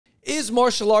Is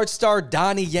martial arts star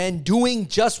Donnie Yen doing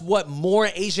just what more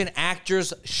Asian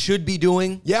actors should be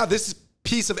doing? Yeah, this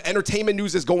piece of entertainment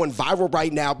news is going viral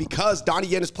right now because Donnie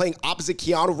Yen is playing opposite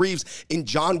Keanu Reeves in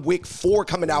John Wick 4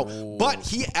 coming out. But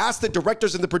he asked the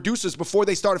directors and the producers before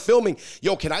they started filming,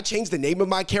 yo, can I change the name of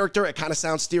my character? It kind of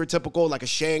sounds stereotypical, like a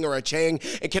Shang or a Chang.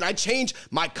 And can I change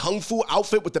my Kung Fu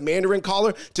outfit with the Mandarin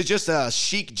collar to just a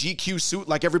chic GQ suit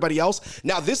like everybody else?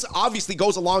 Now, this obviously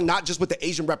goes along not just with the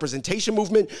Asian representation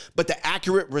movement, but the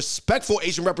accurate, respectful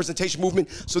Asian representation movement.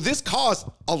 So this caused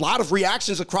a lot of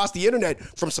reactions across the internet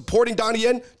from supporting Donnie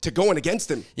Yen to going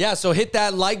against him. Yeah, so hit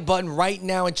that like button right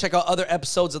now and check out other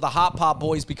episodes of the Hot Pot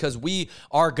Boys because we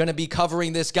are going to be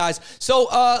covering this, guys. So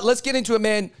let's get into it,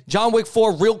 man. John Wick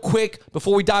 4 real quick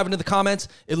before we dive into the comments.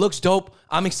 It looks dope.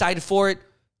 I'm excited for it.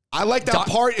 I like that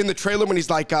part in the trailer when he's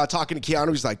like talking to Keanu.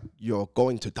 He's like, you're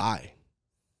going to die.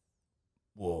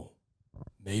 Whoa,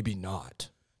 maybe not.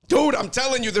 Dude, I'm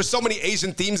telling you, there's so many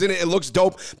Asian themes in it. It looks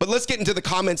dope. But let's get into the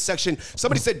comments section.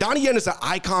 Somebody said Donnie Yen is an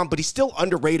icon, but he's still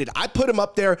underrated. I put him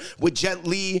up there with Jet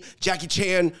Li, Jackie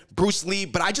Chan, Bruce Lee,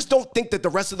 but I just don't think that the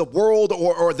rest of the world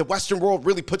or the Western world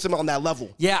really puts him on that level.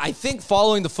 Yeah, I think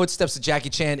following the footsteps of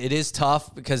Jackie Chan, it is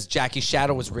tough because Jackie's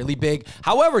shadow was really big.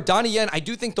 However, Donnie Yen, I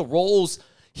do think the roles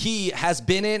he has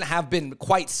been in have been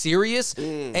quite serious,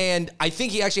 and I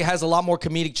think he actually has a lot more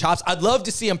comedic chops. I'd love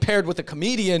to see him paired with a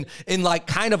comedian in like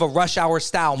kind of a Rush Hour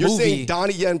style movie. You're saying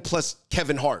Donnie Yen plus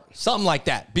Kevin Hart. Something like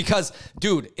that. Because,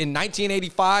 dude, in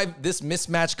 1985, this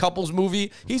mismatched couples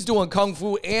movie, he's doing kung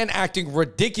fu and acting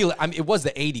ridiculous. I mean, it was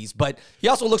the 80s, but he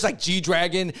also looks like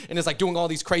G-Dragon and is like doing all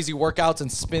these crazy workouts and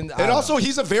spin. And also,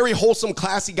 he's a very wholesome,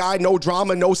 classy guy. No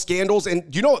drama, no scandals.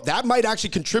 And, you know, that might actually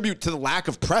contribute to the lack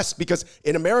of press because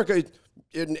in America,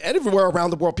 and everywhere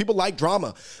around the world, people like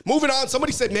drama. Moving on,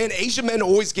 somebody said, man, Asian men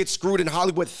always get screwed in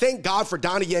Hollywood. Thank God for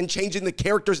Donnie Yen changing the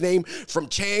character's name from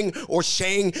Chang or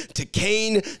Shang to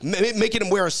Kane, making him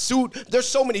wear a suit. There's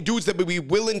so many dudes that would be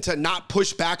willing to not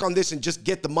push back on this and just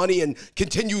get the money and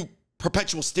continue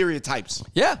perpetual stereotypes.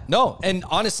 Yeah, no. And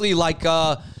honestly, like,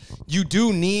 you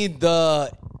do need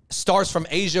the stars from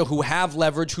Asia who have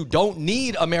leverage, who don't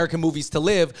need American movies to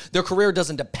live. Their career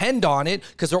doesn't depend on it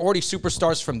because they're already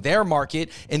superstars from their market,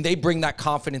 and they bring that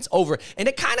confidence over. And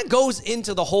it kind of goes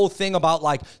into the whole thing about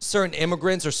like certain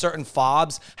immigrants or certain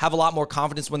fobs have a lot more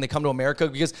confidence when they come to America,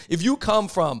 because if you come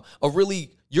from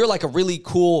you're like a really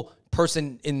cool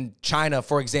person in China,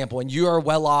 for example, and you're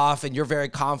well off and you're very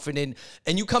confident,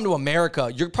 and you come to America,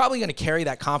 you're probably going to carry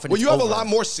that confidence. Well, you have a lot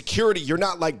more security. You're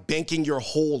not like banking your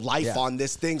whole life on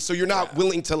this thing. So you're not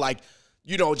willing to like,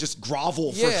 you know, just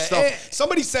grovel for stuff.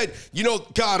 Somebody said, you know,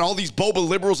 God, all these boba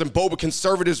liberals and boba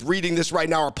conservatives reading this right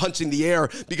now are punching the air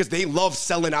because they love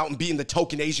selling out and being the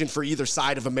token Asian for either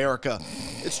side of America.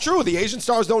 It's true. The Asian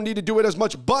stars don't need to do it as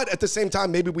much, but at the same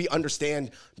time, maybe we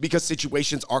understand because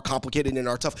situations are complicated and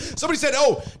are tough. Somebody said,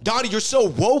 oh, Donnie, you're so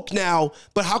woke now,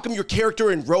 but how come your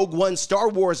character in Rogue One Star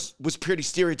Wars was pretty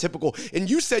stereotypical? And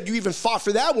you said you even fought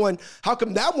for that one. How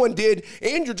come that one did?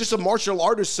 And you're just a martial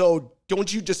artist, so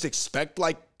don't you just expect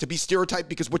like to be stereotyped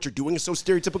because what you're doing is so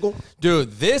stereotypical? Dude,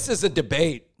 this is a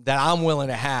debate that I'm willing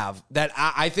to have that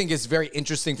I think is very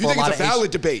interesting for a lot of You think it's a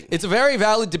valid debate? It's a very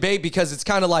valid debate because it's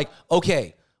kind of like,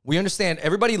 okay, we understand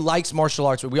everybody likes martial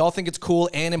arts, but we all think it's cool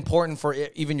and important for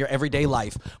even your everyday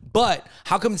life. But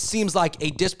how come it seems like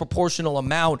a disproportional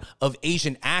amount of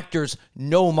Asian actors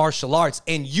know martial arts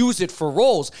and use it for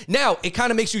roles? Now, it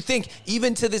kind of makes you think,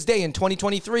 even to this day in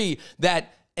 2023,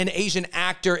 that an Asian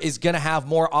actor is going to have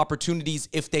more opportunities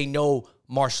if they know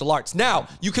martial arts. Now,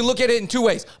 you can look at it in two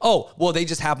ways. Oh, well, they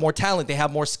just have more talent. They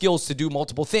have more skills to do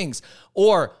multiple things.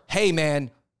 Or, hey,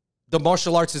 man, the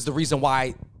martial arts is the reason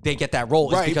why they get that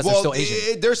role, is because they're still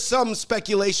Asian. There's some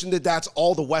speculation that that's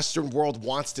all the Western world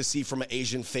wants to see from an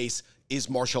Asian face is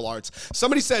martial arts.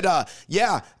 Somebody said,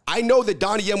 yeah, I know that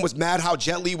Donnie Yen was mad how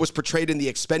Jet Li was portrayed in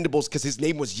The Expendables because his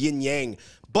name was Yin Yang.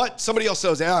 But somebody else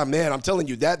says, yeah, man, I'm telling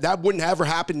you, that wouldn't ever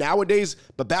happen nowadays.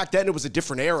 But back then, it was a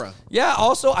different era. Yeah,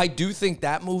 also, I do think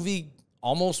that movie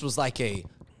almost was like a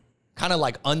kind of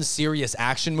like unserious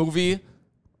action movie.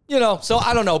 You know, so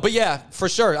I don't know. But yeah, for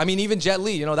sure. I mean, even Jet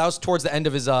Li, you know, that was towards the end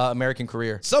of his American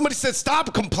career. Somebody said,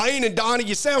 stop complaining, Donnie.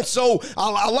 You sound so,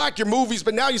 I like your movies,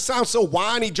 but now you sound so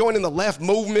whiny joining the left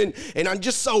movement, and I'm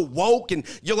just so woke, and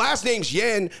your last name's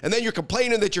Yen, and then you're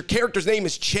complaining that your character's name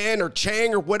is Chen or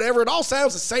Chang or whatever. It all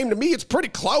sounds the same to me. It's pretty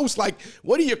close. Like,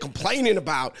 what are you complaining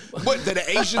about? What, that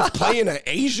an Asian's playing an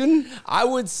Asian? I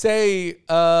would say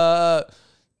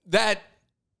that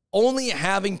only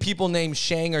having people named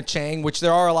Shang or Chang, which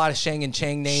there are a lot of Shang and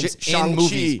Chang names in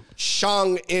movies.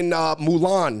 Shang in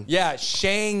Mulan. Yeah,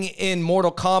 Shang in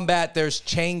Mortal Kombat. There's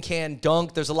Chang Can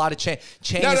Dunk. There's a lot of Chang.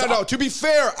 No. To be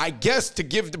fair, I guess to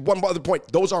give one other point,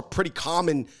 those are pretty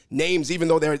common names, even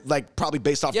though they're like probably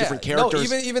based off different characters.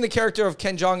 No, even the character of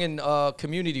Ken Jeong in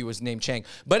Community was named Chang.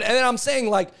 But and then I'm saying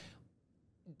like,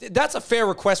 that's a fair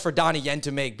request for Donnie Yen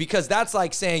to make, because that's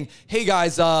like saying, hey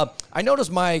guys, I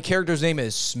noticed my character's name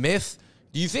is Smith.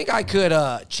 Do you think I could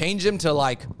change him to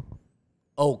like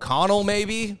O'Connell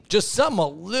maybe? Just something a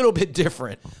little bit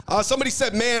different. Somebody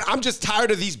said, man, I'm just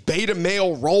tired of these beta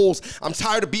male roles. I'm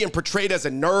tired of being portrayed as a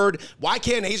nerd. Why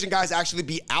can't Asian guys actually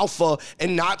be alpha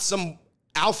and not some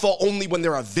alpha only when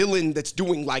they're a villain that's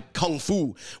doing like kung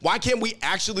fu? Why can't we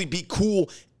actually be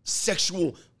cool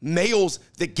sexual males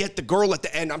that get the girl at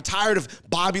the end? I'm tired of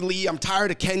Bobby Lee. I'm tired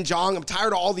of Ken Jeong. I'm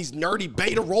tired of all these nerdy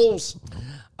beta roles.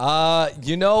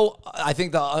 You know, I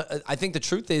think the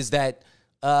truth is that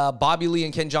Bobby Lee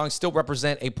and Ken Jeong still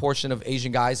represent a portion of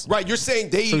Asian guys. Right, you're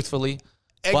saying they truthfully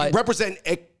represent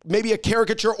maybe a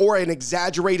caricature or an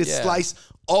exaggerated slice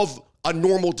of a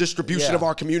normal distribution of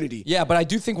our community. Yeah, but I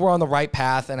do think we're on the right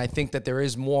path, and I think that there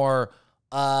is more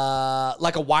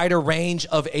like a wider range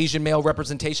of Asian male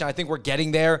representation. I think we're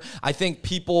getting there. I think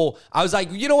I was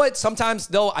like, you know what? Sometimes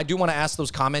though, I do want to ask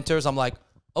those commenters, I'm like,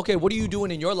 okay, what are you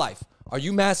doing in your life? Are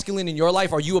you masculine in your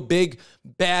life? Are you a big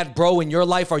bad bro in your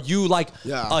life? Are you like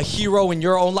a hero in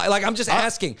your own life? Like, I'm just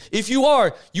asking. If you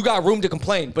are, you got room to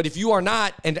complain. But if you are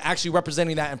not and actually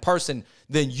representing that in person,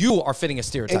 then you are fitting a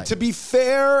stereotype. And to be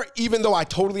fair, even though I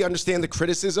totally understand the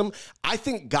criticism, I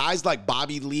think guys like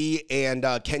Bobby Lee and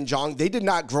Ken Jeong, they did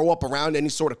not grow up around any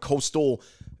sort of coastal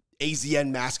ASEAN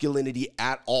masculinity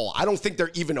at all. I don't think they're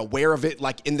even aware of it,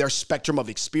 like in their spectrum of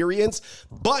experience.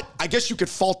 But I guess you could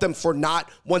fault them for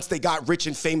not, once they got rich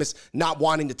and famous, not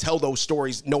wanting to tell those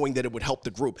stories, knowing that it would help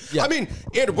the group. Yeah. I mean,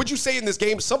 Andrew, would you say in this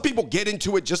game, some people get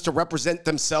into it just to represent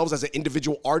themselves as an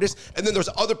individual artist, and then there's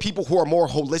other people who are more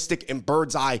holistic and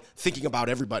bird's eye, thinking about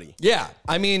everybody? Yeah,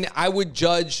 I mean, I would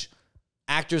judge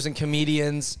actors and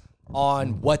comedians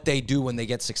on what they do when they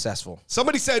get successful.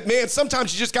 Somebody said, man,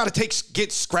 sometimes you just got to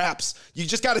get scraps. You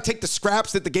just got to take the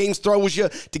scraps that the game throws you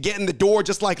to get in the door,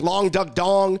 just like Long Duck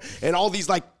Dong and all these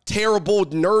like terrible,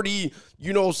 nerdy,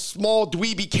 you know, small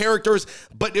dweeby characters.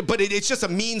 But it's just a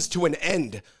means to an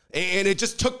end. And it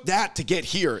just took that to get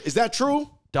here. Is that true?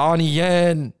 Donnie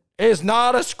Yen is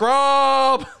not a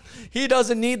scrub. He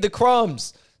doesn't need the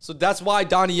crumbs. So that's why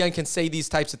Donnie Yen can say these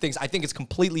types of things. I think it's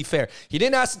completely fair. He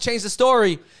didn't ask to change the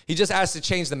story. He just asked to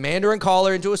change the Mandarin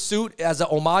collar into a suit as an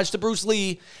homage to Bruce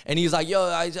Lee. And he's like, yo,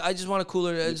 I just want a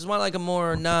cooler, I just want like a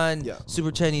more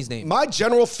non-super Chinese name. My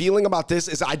general feeling about this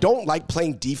is I don't like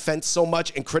playing defense so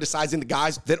much and criticizing the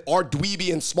guys that are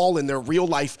dweeby and small in their real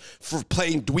life for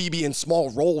playing dweeby and small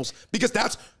roles, because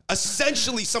that's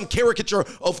essentially some caricature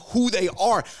of who they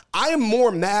are. I am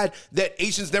more mad that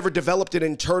Asians never developed an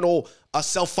internal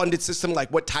self-funded system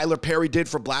like what Tyler Perry did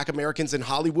for Black Americans in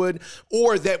Hollywood,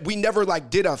 or that we never like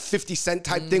did a 50 Cent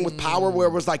type thing with Power where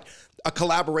it was like a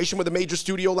collaboration with a major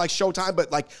studio like Showtime,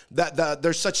 but like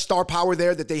there's such star power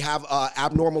there that they have an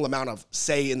abnormal amount of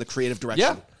say in the creative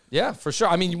direction. Yeah, for sure.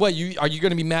 I mean, what are you going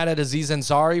to be mad at Aziz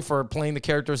Ansari for playing the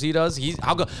characters he does?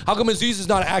 How come Aziz is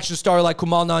not an action star like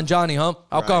Kumail Nanjiani, huh?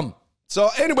 How come? So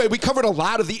anyway, we covered a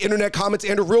lot of the internet comments.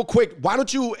 Andrew, real quick, why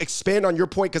don't you expand on your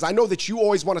point? Because I know that you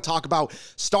always want to talk about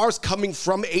stars coming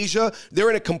from Asia. They're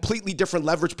in a completely different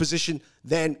leverage position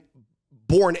than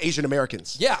born Asian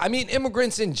Americans. Yeah, I mean,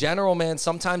 immigrants in general, man,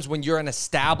 sometimes when you're an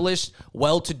established,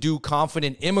 well-to-do,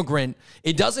 confident immigrant,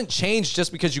 it doesn't change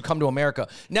just because you come to America.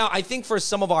 Now, I think for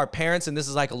some of our parents, and this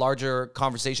is like a larger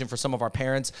conversation for some of our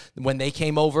parents, when they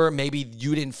came over, maybe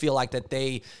you didn't feel like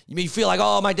that you feel like,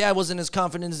 oh, my dad wasn't as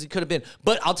confident as he could have been.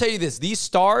 But I'll tell you this, these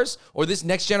stars or this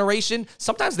next generation,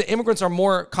 sometimes the immigrants are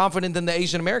more confident than the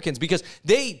Asian Americans because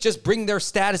they just bring their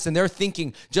status and their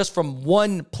thinking just from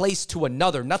one place to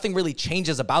another. Nothing really changes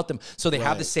about them. So they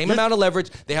have the same amount of leverage.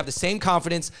 They have the same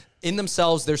confidence in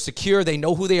themselves. They're secure. They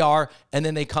know who they are. And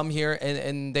then they come here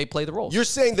and they play the roles. You're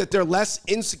saying that they're less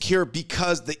insecure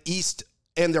because the East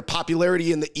and their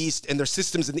popularity in the East and their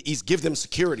systems in the East give them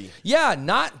security. Yeah,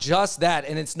 not just that.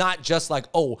 And it's not just like,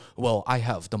 oh, well, I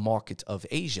have the market of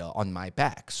Asia on my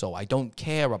back, so I don't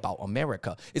care about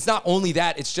America. It's not only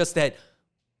that. It's just that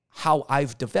how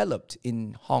I've developed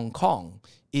in Hong Kong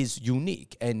is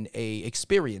unique and a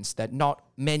experience that not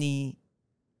many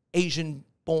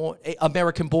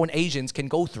American-born Asians can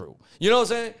go through. You know what I'm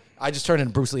saying? I just turned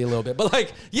into Bruce Lee a little bit. But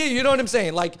like, yeah, you know what I'm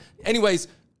saying? Like, anyways,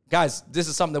 guys, this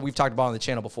is something that we've talked about on the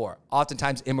channel before.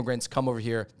 Oftentimes, immigrants come over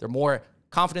here. They're more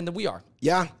confident than we are.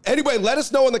 Yeah. Anyway, let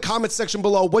us know in the comments section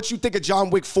below what you think of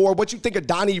John Wick 4, what you think of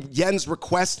Donnie Yen's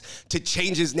request to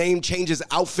change his name, change his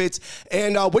outfits,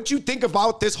 and what you think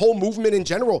about this whole movement in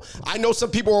general. I know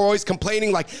some people are always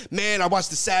complaining like, man, I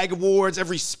watched the SAG Awards,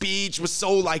 every speech was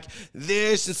so like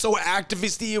this and so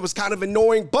activisty, it was kind of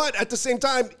annoying, but at the same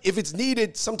time, if it's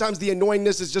needed, sometimes the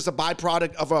annoyingness is just a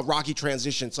byproduct of a rocky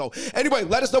transition. So anyway,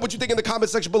 let us know what you think in the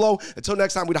comment section below. Until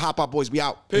next time, we the Hot Pot Boys, we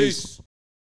out. Peace.